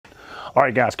All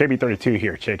right, guys, KB32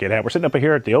 here. Check it out. We're sitting up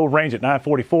here at the old range at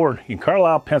 944 in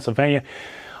Carlisle, Pennsylvania.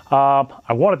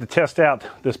 I wanted to test out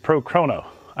this Pro Chrono.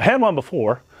 I had one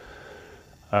before.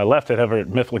 I left it over at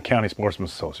Mifflin County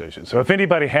Sportsman's Association. So if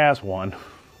anybody has one,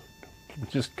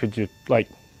 just could you like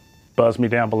buzz me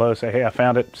down below, say, hey, I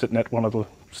found it sitting at one of the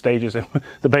stages in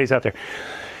the bays out there.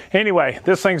 Anyway,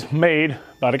 this thing's made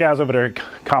by the guys over there at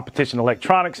Competition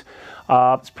Electronics.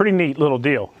 It's a pretty neat little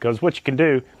deal because what you can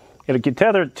do, it'll get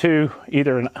tethered to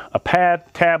either a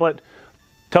pad, tablet,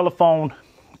 telephone,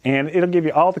 and it'll give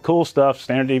you all the cool stuff,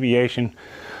 standard deviation,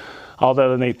 all the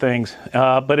other neat things.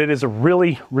 But it is a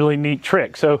really, really neat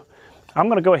trick. So I'm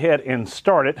going to go ahead and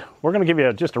start it. We're going to give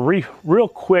you just a real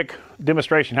quick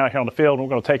demonstration out here on the field. And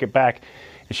we're going to take it back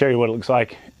and show you what it looks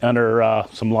like under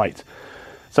some lights.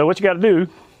 So what you got to do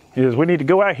is we need to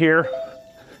go out here.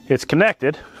 It's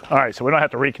connected. All right, so we don't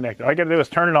have to reconnect it. All you got to do is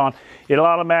turn it on. It'll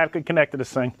automatically connect to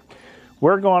this thing.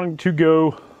 We're going to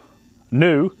go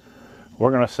new.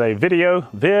 We're going to say video,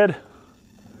 vid,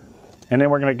 and then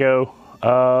we're going to go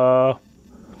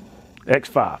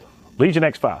X5, Legion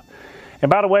X5. And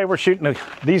by the way, we're shooting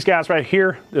these guys right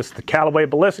here. This is the Callaway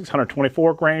Ballistics,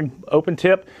 124 grain open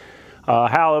tip.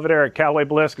 Hal over there at Callaway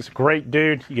Ballistics, a great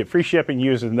dude. You get free shipping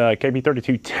using the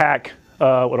KB32 TAC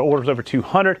with orders over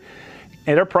 200.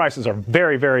 And their prices are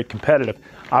very, very competitive.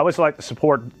 I always like to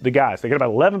support the guys. They got about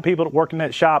 11 people that work in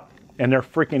that shop, and they're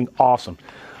freaking awesome.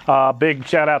 Big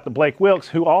shout out to Blake Wilkes,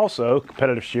 who also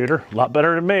competitive shooter, a lot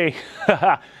better than me.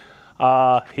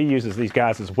 He uses these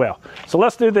guys as well. So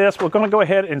let's do this. We're going to go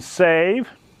ahead and save.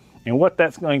 And what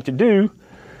that's going to do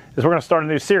is we're going to start a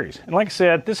new series. And like I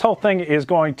said, this whole thing is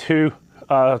going to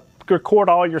record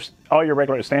all your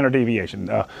regular standard deviation,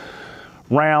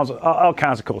 rounds, all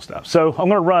kinds of cool stuff. So I'm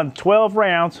going to run 12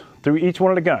 rounds through each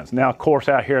one of the guns. Now, of course,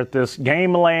 out here at this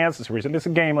game lands, that's the reason it's a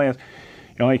game lands,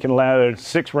 you only can load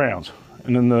 6 rounds.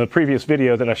 And in the previous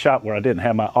video that I shot where I didn't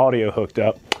have my audio hooked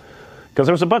up, because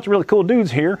there was a bunch of really cool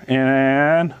dudes here,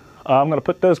 and I'm going to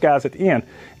put those guys at the end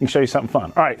and show you something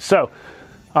fun. All right, so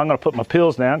I'm going to put my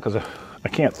pills down because I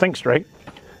can't think straight.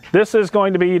 This is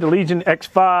going to be the Legion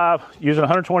X5 using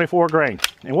 124 grain.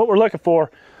 And what we're looking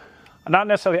for, not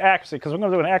necessarily accuracy, because we're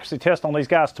going to do an accuracy test on these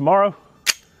guys tomorrow,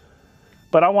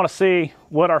 but I want to see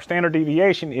what our standard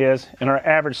deviation is and our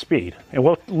average speed. And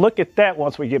we'll look at that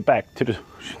once we get back to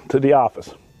the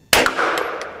office.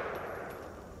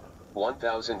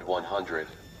 1,100.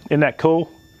 Isn't that cool?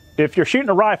 If you're shooting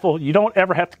a rifle, you don't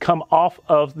ever have to come off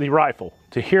of the rifle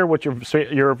to hear what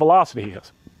your velocity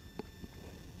is.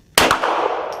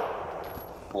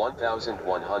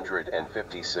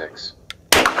 1,156.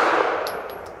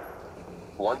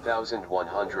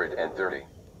 1,130.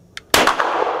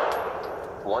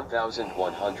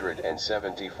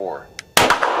 1,174.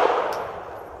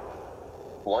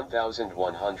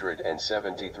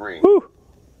 1,173. Woo!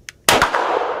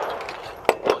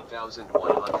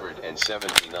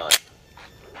 1,179.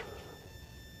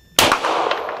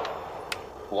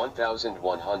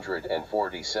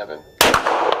 1,147.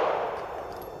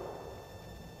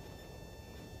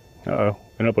 Uh-oh,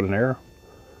 end up with an error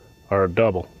or a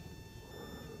double.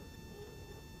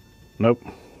 Nope.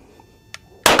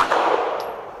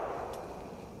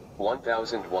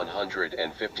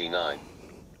 1,159.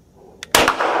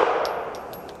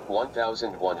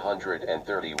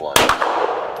 1,131.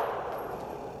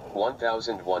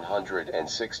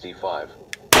 1,165.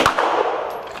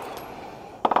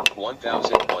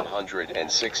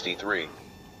 1,163.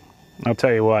 I'll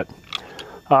tell you what,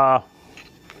 my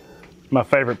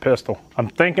favorite pistol. I'm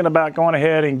thinking about going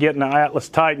ahead and getting an Atlas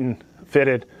Titan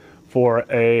fitted for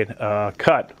a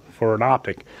cut for an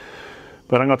optic.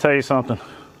 But I'm going to tell you something.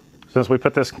 Since we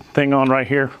put this thing on right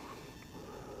here,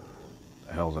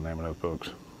 the hell's the name of those folks?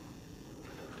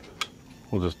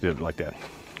 We'll just do it like that.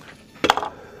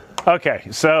 Okay,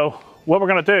 so what we're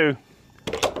going to do,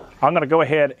 I'm going to go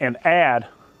ahead and add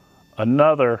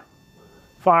another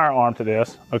firearm to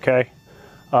this, okay?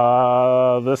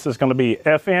 This is going to be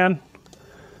FN.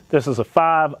 This is a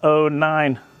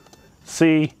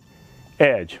 509C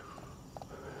Edge.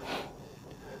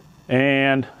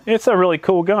 And it's a really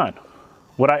cool gun.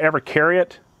 Would I ever carry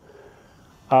it?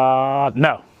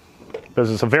 No,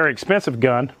 because it's a very expensive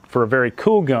gun for a very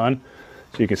cool gun,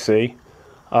 as you can see.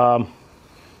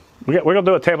 We're going to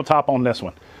do a tabletop on this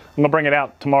one. I'm going to bring it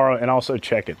out tomorrow and also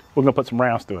check it. We're going to put some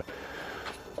rounds through it.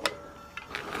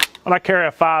 When I carry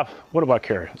a 5, what do I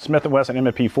carry? Smith & Wesson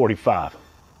M&P 45,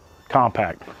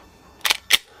 compact.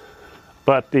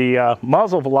 But the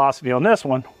muzzle velocity on this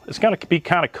one, it's going to be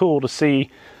kind of cool to see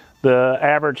the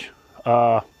average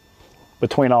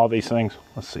between all these things.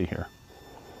 Let's see here.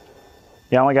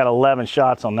 Yeah, I only got 11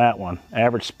 shots on that one.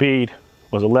 Average speed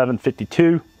was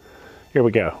 1152. Here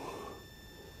we go.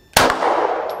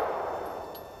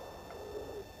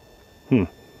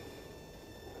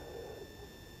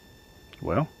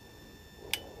 Well,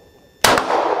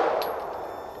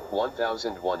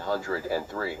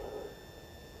 1103,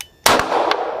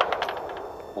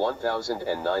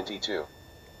 1092,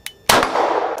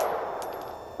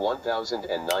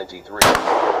 1093,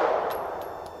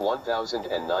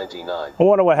 1099. I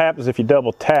wonder what happens if you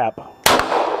double tap.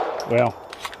 Well,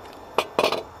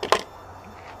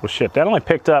 shit, that only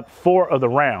picked up 4 of the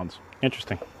rounds.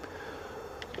 Interesting.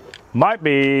 Might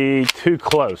be too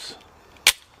close.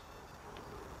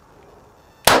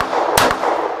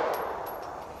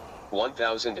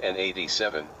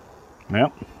 $1,087.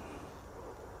 Yep.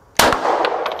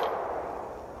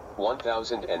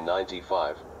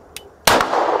 1,095.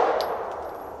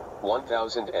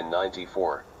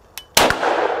 1,094.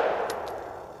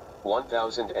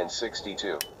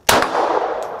 1,062.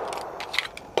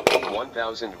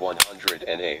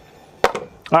 1,108.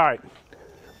 All right,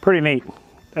 pretty neat.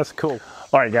 That's cool.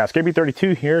 All right, guys,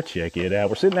 KB32 here. Check it out.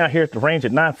 We're sitting out here at the range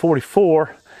at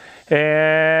 944,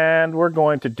 and we're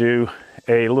going to do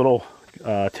a little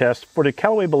test for the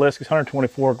Callaway Ballistics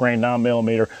 124 grain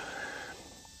 9mm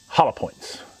hollow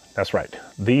points. That's right.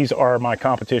 These are my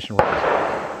competition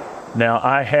rounds. Now,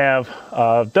 I have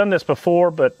done this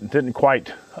before, but didn't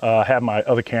quite have my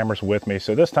other cameras with me,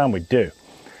 so this time we do.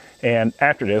 And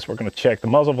after this, we're going to check the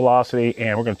muzzle velocity,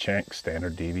 and we're going to check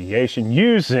standard deviation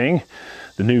using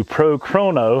the new Pro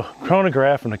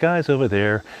chronograph from the guys over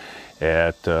there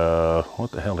at, what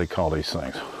the hell do they call these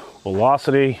things?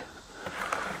 Velocity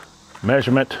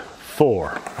Measurement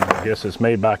 4. I guess it's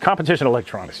made by Competition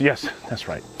Electronics. Yes, that's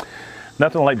right.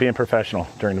 Nothing like being professional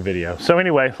during the video. So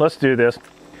anyway, let's do this.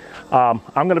 I'm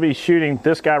going to be shooting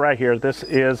this guy right here. This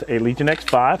is a Legion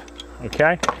X5,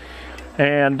 okay?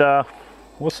 And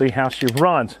we'll see how she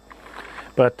runs.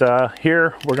 But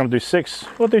here we're going to do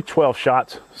we'll do 12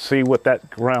 shots, see what that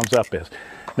rounds up is.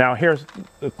 Now here's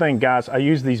the thing, guys. I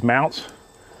use these mounts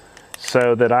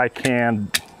so that I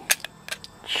can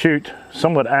shoot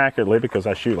somewhat accurately because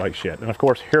I shoot like shit. And of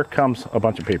course, here comes a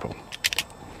bunch of people.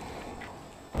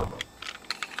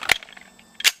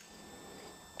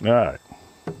 All right.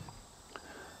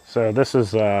 So this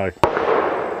is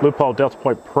Loophole Delta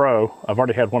Point Pro. I've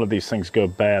already had one of these things go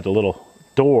bad. A little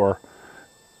door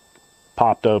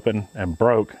popped open and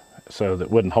broke so that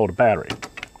it wouldn't hold a battery.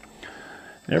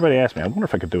 Everybody asked me, I wonder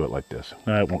if I could do it like this.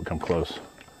 No, it won't come close.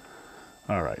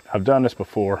 All right, I've done this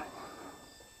before.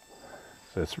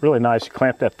 So it's really nice. You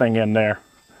clamp that thing in there.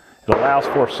 It allows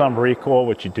for some recoil,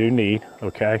 which you do need,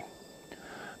 okay?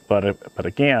 But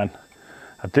again,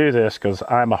 I do this because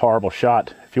I'm a horrible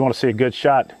shot. If you want to see a good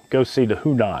shot, go see the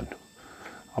Hunan.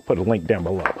 I'll put a link down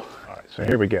below. All right, so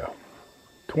here we go.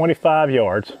 25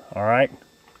 yards, all right?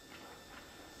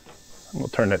 I'm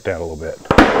gonna turn that down a little bit.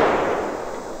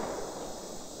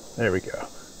 There we go.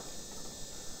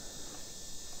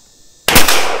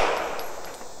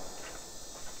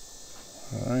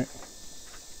 All right.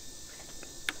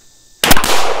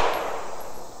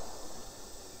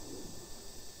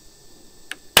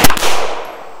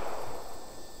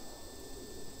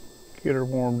 Get her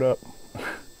warmed up.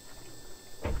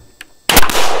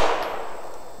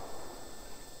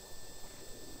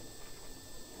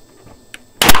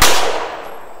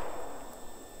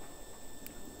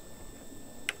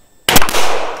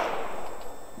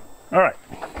 All right,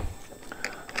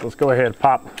 let's go ahead and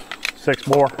pop 6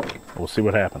 more. We'll see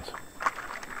what happens.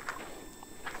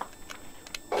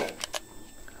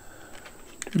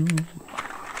 2,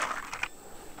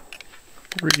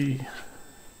 3,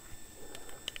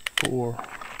 4,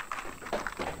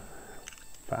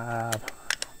 5,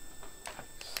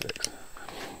 6.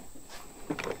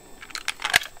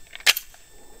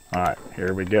 All right,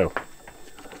 here we go.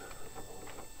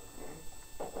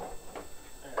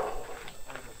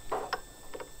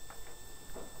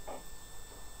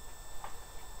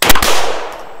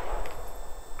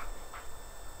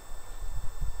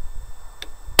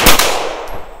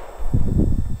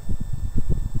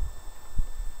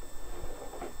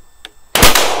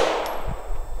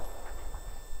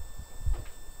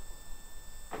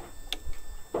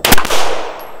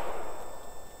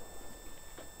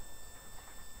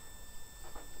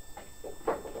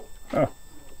 Oh.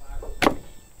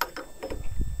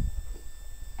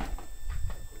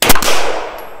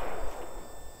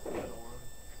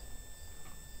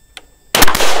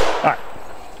 All right,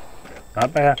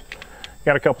 not bad.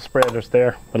 Got a couple spreaders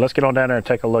there, but let's get on down there and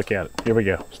take a look at it. Here we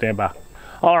go, stand by.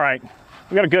 All right,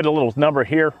 we got a good little number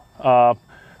here.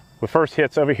 With first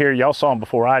hits over here, y'all saw them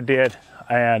before I did,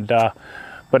 and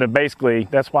But basically,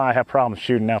 that's why I have problems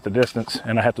shooting out the distance,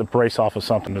 and I have to brace off of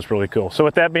something that's really cool. So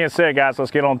with that being said, guys, let's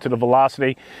get on to the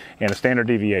velocity and the standard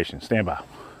deviation. Stand by.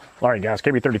 All right, guys,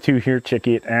 KB32 here. Check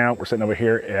it out. We're sitting over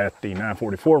here at the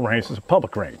 944 range. This is a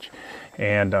public range.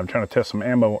 And I'm trying to test some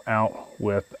ammo out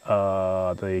with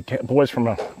the boys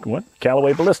from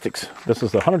Callaway Ballistics. This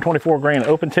is the 124 grain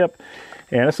open tip.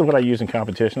 And this is what I use in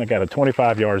competition. I got a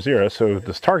 25-yard zero. So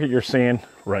this target you're seeing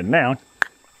right now,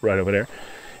 right over there,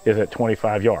 is at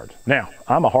 25 yards. Now,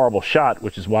 I'm a horrible shot,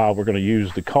 which is why we're going to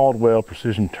use the Caldwell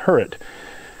precision turret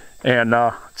and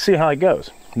see how it goes.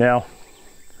 Now,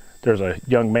 there's a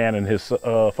young man and his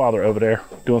father over there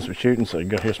doing some shooting, so you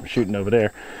can go hear some shooting over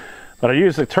there. But I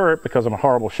use the turret because I'm a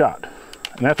horrible shot.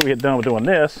 And after we get done with doing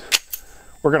this,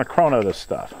 we're going to chrono this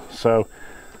stuff. So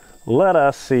let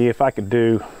us see if I can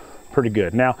do pretty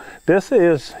good. Now, this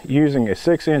is using a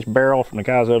 6-inch barrel from the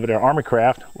guys over there, Army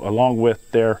Craft, along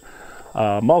with their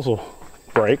muzzle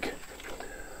brake.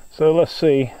 So let's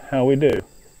see how we do.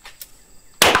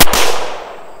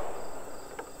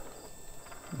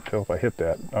 Until if I hit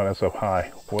that. Oh, that's up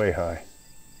high, way high.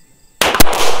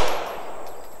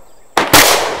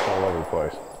 It's all over the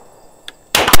place.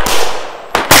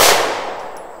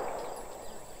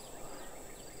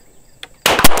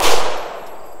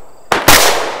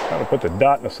 Try to put the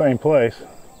dot in the same place.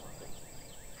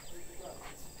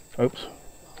 Oops.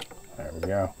 There we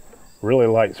go. Really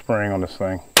light spring on this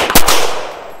thing.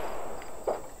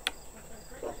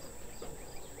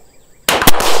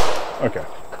 Okay.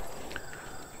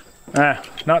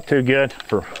 Not too good,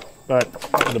 but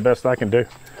the best I can do.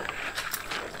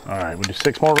 All right, we'll do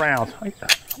 6 more rounds. I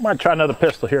might try another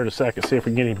pistol here in a second, see if we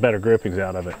can get any better grippings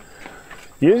out of it.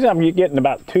 Usually I'm getting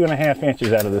about 2.5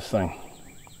 inches out of this thing.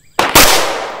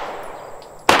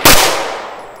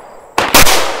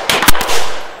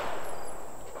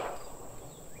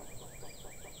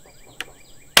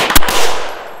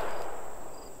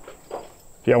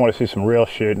 If y'all want to see some real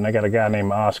shooting, I got a guy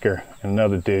named Oscar and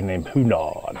another dude named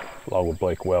Unedited, along with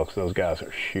Blake Welks. Those guys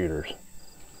are shooters.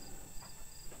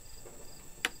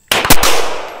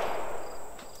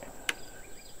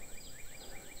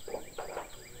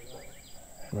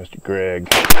 Mr. Greg.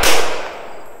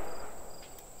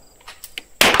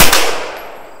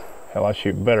 Hell, I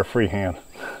shoot better freehand.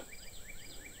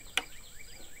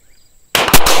 All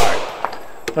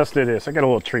right, let's do this. I got a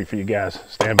little treat for you guys.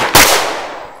 Stand by.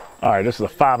 All right, this is a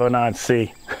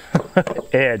 509C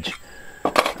Edge.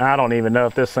 I don't even know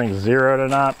if this thing's zeroed or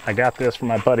not. I got this from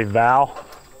my buddy Val.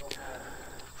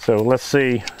 So let's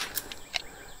see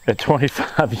at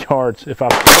 25 yards if I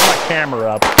put my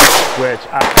camera up, which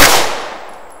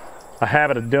I have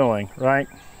it of doing, right?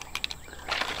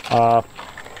 But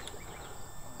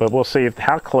we'll see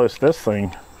how close this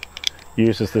thing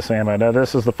uses this ammo. Now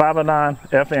this is the 509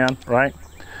 FN, right?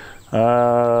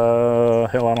 Hell,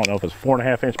 I don't know if it's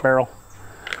 4.5 inch barrel.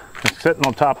 It's sitting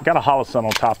on top. Got a hollow sun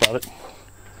on top of it.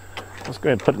 Let's go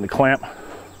ahead and put it in the clamp.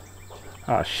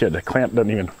 Oh shit, the clamp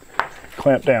doesn't even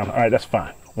clamp down. All right, that's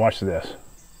fine. Watch this.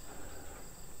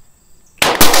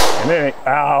 And then,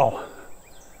 ow,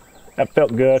 that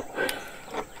felt good.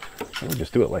 Let me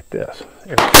just do it like this.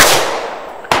 There.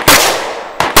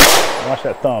 Watch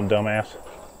that thumb, dumbass.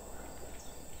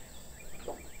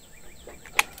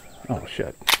 Oh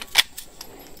shit.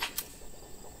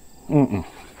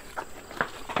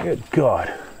 Good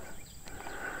God.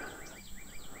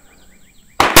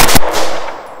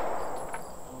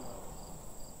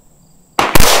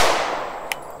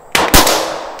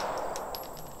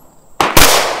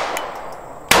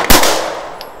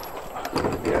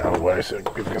 Get out of the way so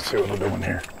people can see what we're doing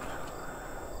here.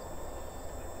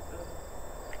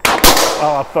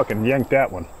 Oh, I fucking yanked that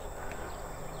one.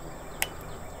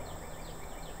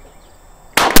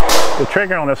 The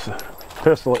trigger on this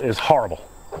pistol is horrible.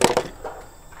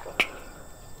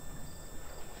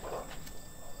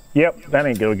 Yep, that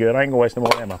ain't gonna be good. I ain't gonna waste no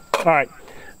more ammo. All right,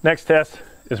 next test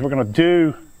is we're gonna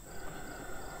do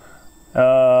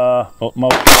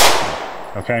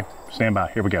okay, stand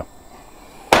by. Here we go.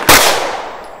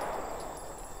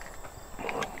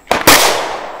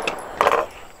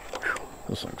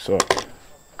 This thing sucks.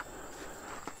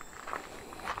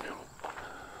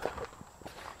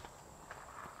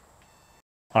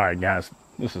 All right, guys,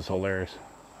 this is hilarious.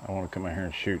 I want to come out here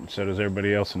and shoot, and so does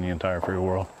everybody else in the entire free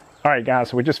world. All right, guys,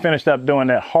 so we just finished up doing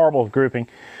that horrible grouping.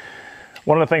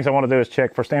 One of the things I want to do is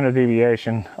check for standard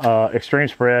deviation, extreme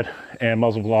spread, and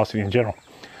muzzle velocity in general.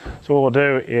 So what we'll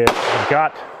do is I've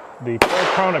got the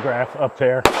chronograph up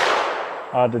there,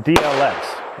 the DLX,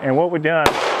 and what we've done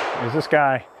is this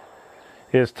guy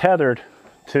is tethered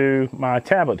to my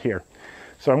tablet here.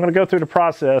 So I'm going to go through the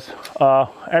process.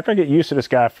 After I get used to this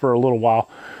guy for a little while,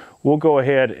 we'll go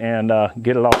ahead and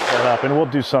get it all set up, and we'll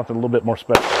do something a little bit more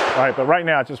special. All right, but right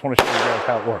now I just want to show you guys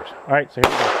how it works. All right, so here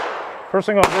we go. First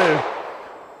thing I'm going to do,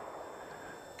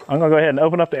 I'm going to go ahead and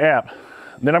open up the app.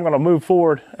 Then I'm going to move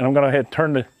forward, and I'm going to go ahead and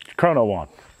turn the chrono on.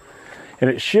 And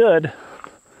it should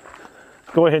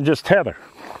go ahead and just tether.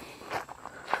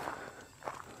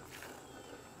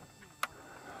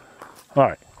 All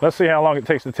right, let's see how long it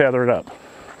takes to tether it up.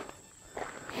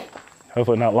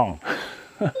 Hopefully not long.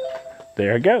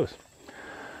 There it goes.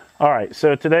 All right,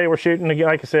 so today we're shooting, again,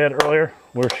 like I said earlier,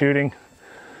 we're shooting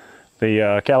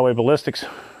the Callaway Ballistics.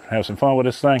 Have some fun with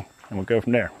this thing, and we'll go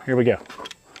from there. Here we go.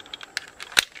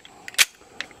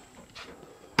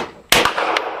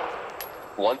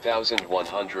 One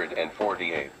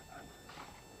 1,148.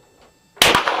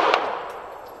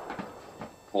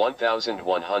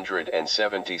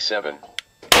 1,177.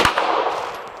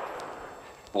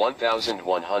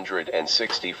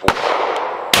 1,164.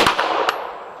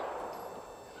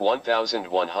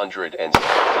 1,175.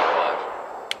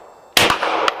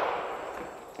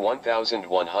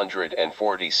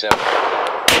 1,147.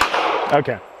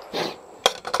 Okay.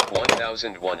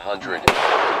 1,152.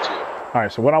 All right,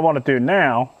 so what I want to do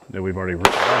now, that we've already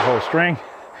written that whole string,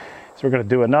 so we're going to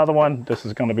do another one. This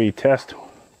is going to be test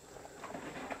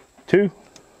 2.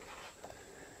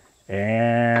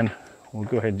 And we'll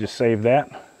go ahead and just save that.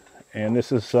 And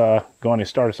this is going to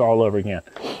start us all over again.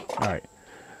 All right,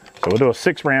 so we'll do a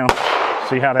 6 round,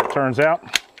 see how that turns out.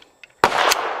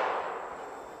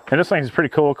 And this thing is pretty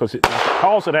cool because it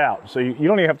calls it out. So you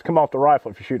don't even have to come off the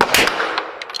rifle if you're shooting.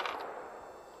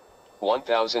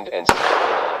 1,069.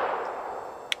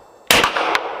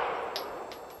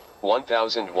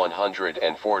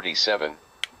 1,147.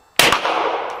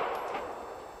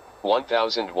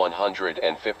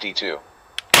 1,152.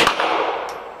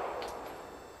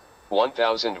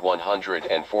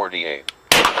 1,148.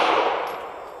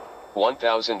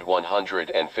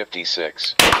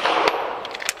 1,156.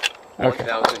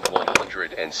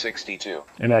 1,162.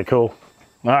 Isn't that cool?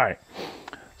 All right.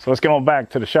 So let's get on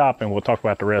back to the shop and we'll talk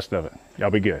about the rest of it.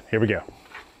 Y'all be good. Here we go.